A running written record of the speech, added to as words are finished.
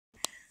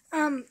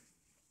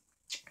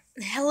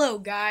Hello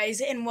guys,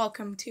 and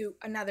welcome to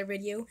another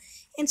video.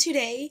 And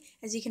today,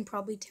 as you can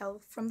probably tell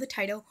from the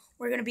title,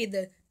 we're gonna be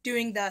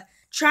doing the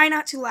try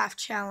not to laugh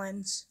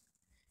challenge.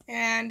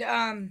 And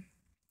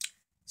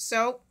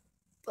so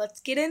let's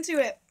get into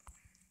it.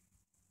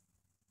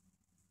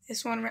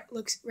 This one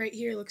looks right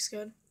here looks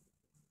good.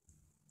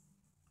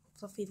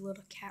 Fluffy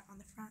little cat on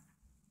the front.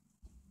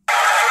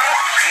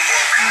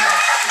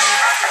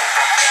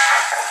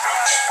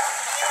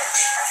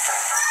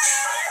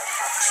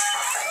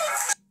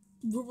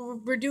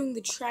 We're doing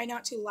the try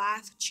not to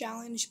laugh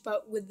challenge,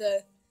 but with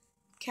the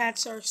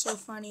cats are so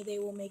funny they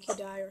will make you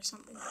die or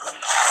something like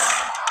that.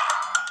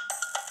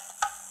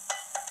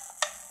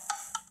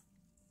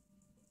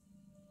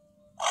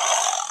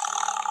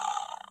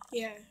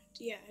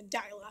 Yeah,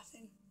 die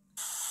laughing.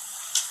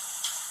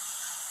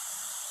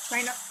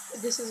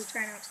 This is a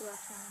try not to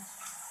laugh challenge.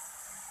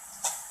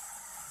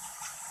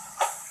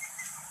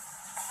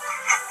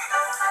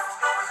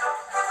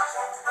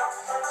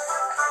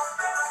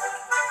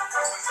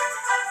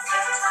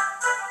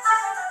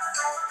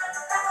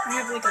 I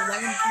have like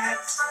 11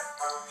 cats,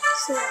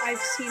 so I've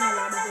seen a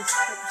lot of this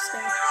type of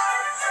stuff.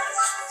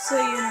 So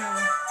you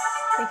know,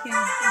 they can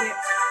get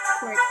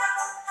quite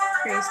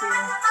crazy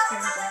and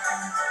strange at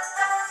times.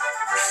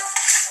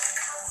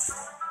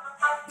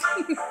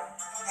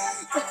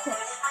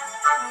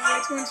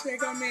 That's one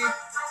strike on me.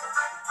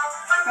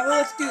 How about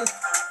let's do a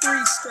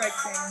 3-strike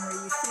thing where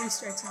you 3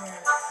 strikes and you're out.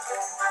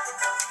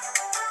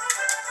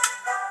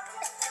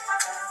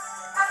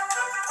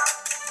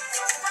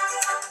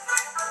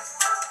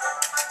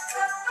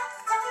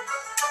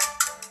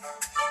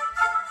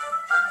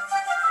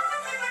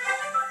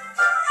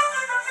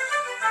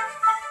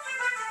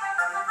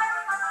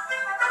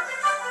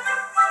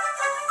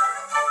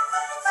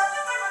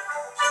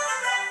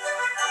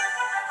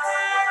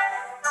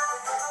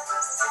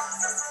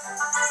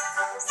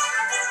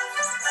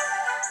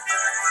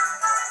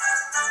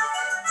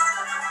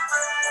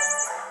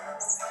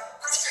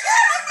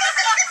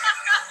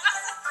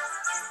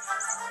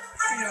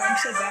 I'm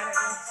so bad at this.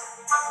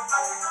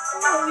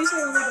 Oh, at least I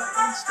only got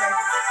 1 strike.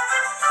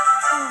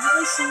 Oh, have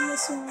I seen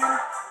this one? I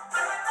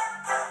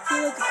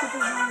feel like a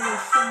couple of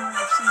these films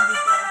I've seen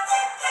before.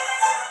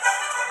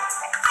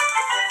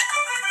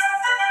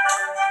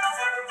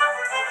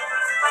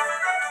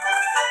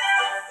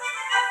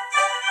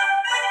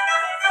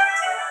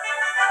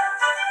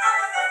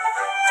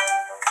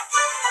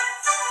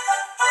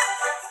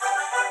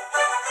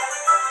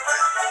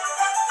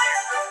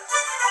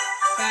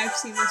 Yeah, I've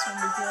seen this one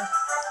before.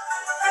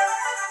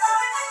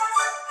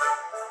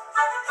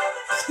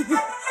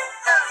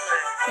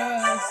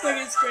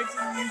 Second strikes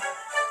on me.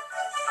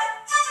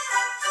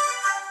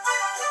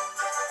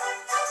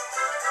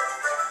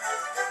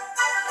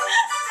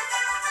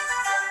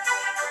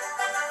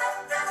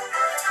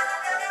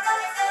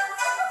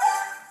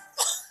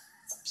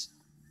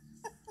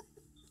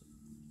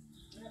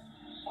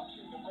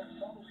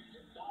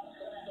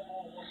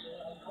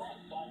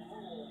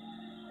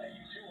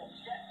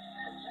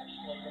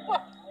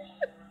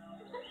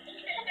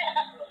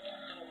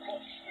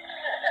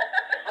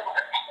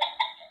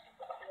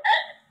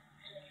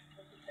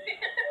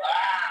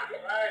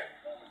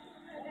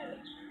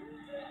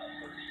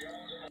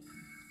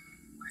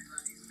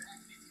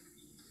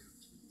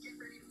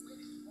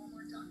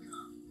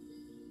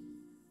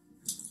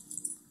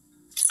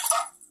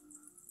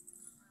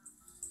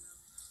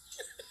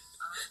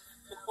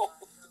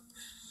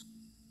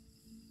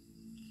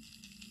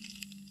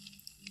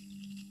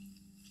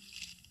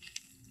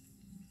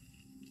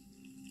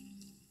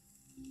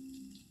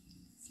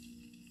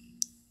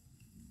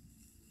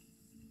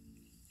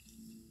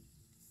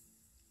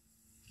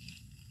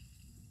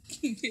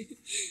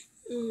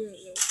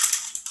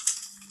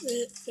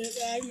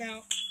 I'm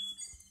out.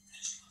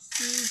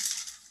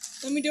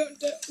 Let me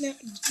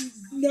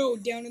know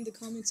down in the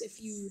comments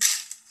if you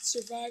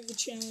survived the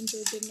challenge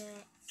or did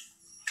not.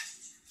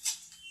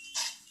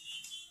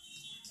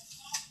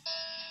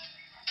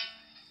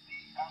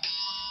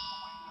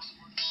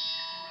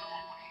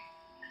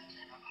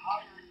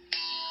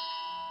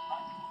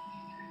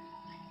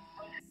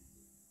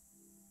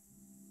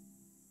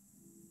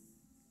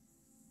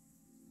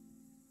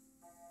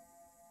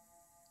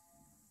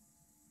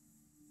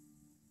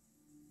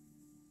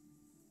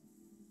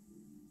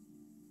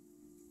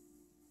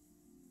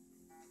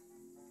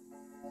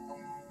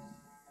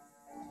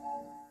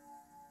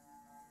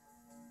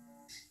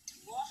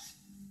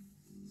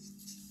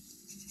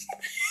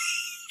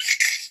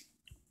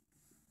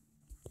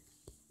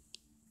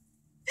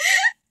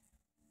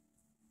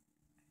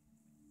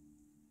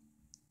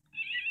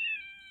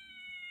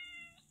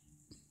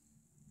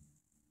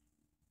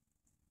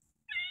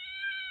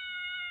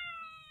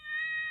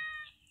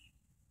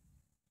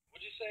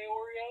 What'd you say,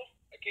 Oreo?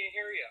 I can't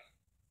hear you.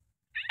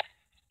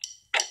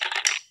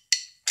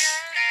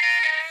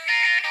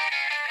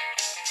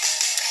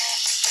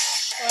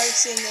 Oh, I've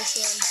seen this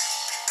one.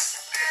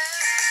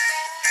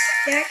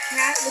 That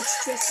cat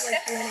looks just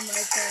like one of my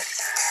pets.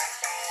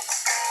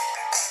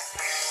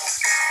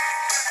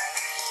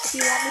 if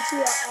you want me to,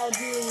 I'll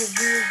do a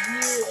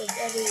review of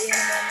every animal in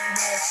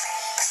my house.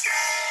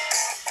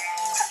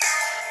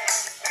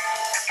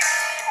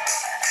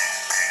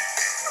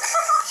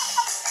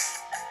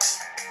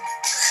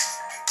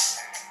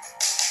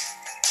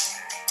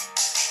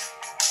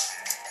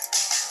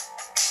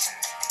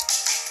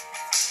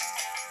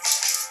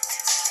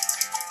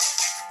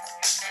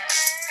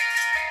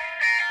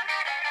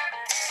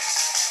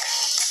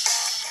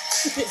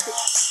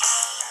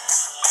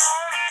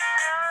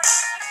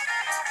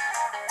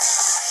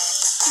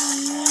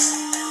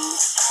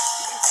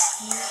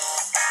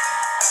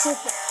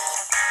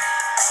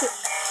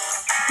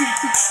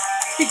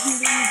 Taking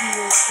the easy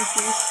way,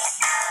 okay?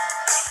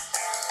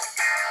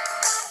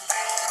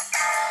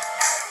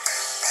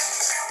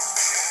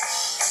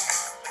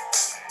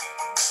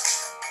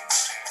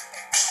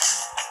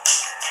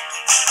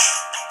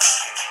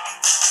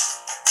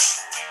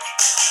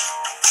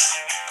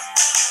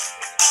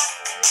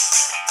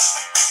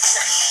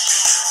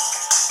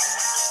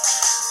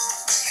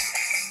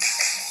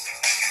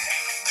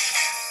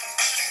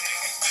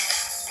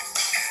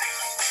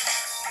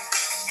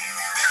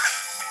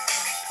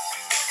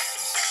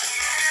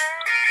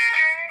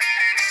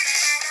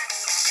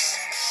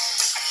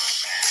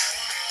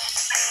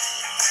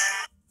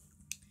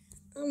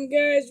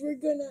 Guys, we're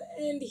gonna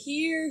end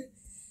here,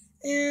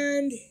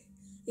 and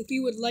if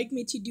you would like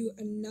me to do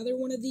another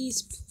one of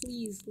these,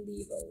 please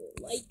leave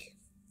a like,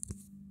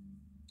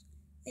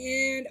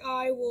 and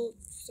I will,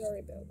 sorry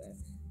about that,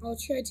 I'll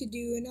try to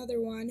do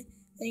another one.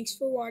 Thanks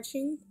for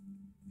watching,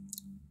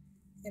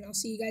 and I'll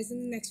see you guys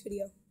in the next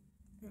video.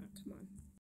 Oh, come on.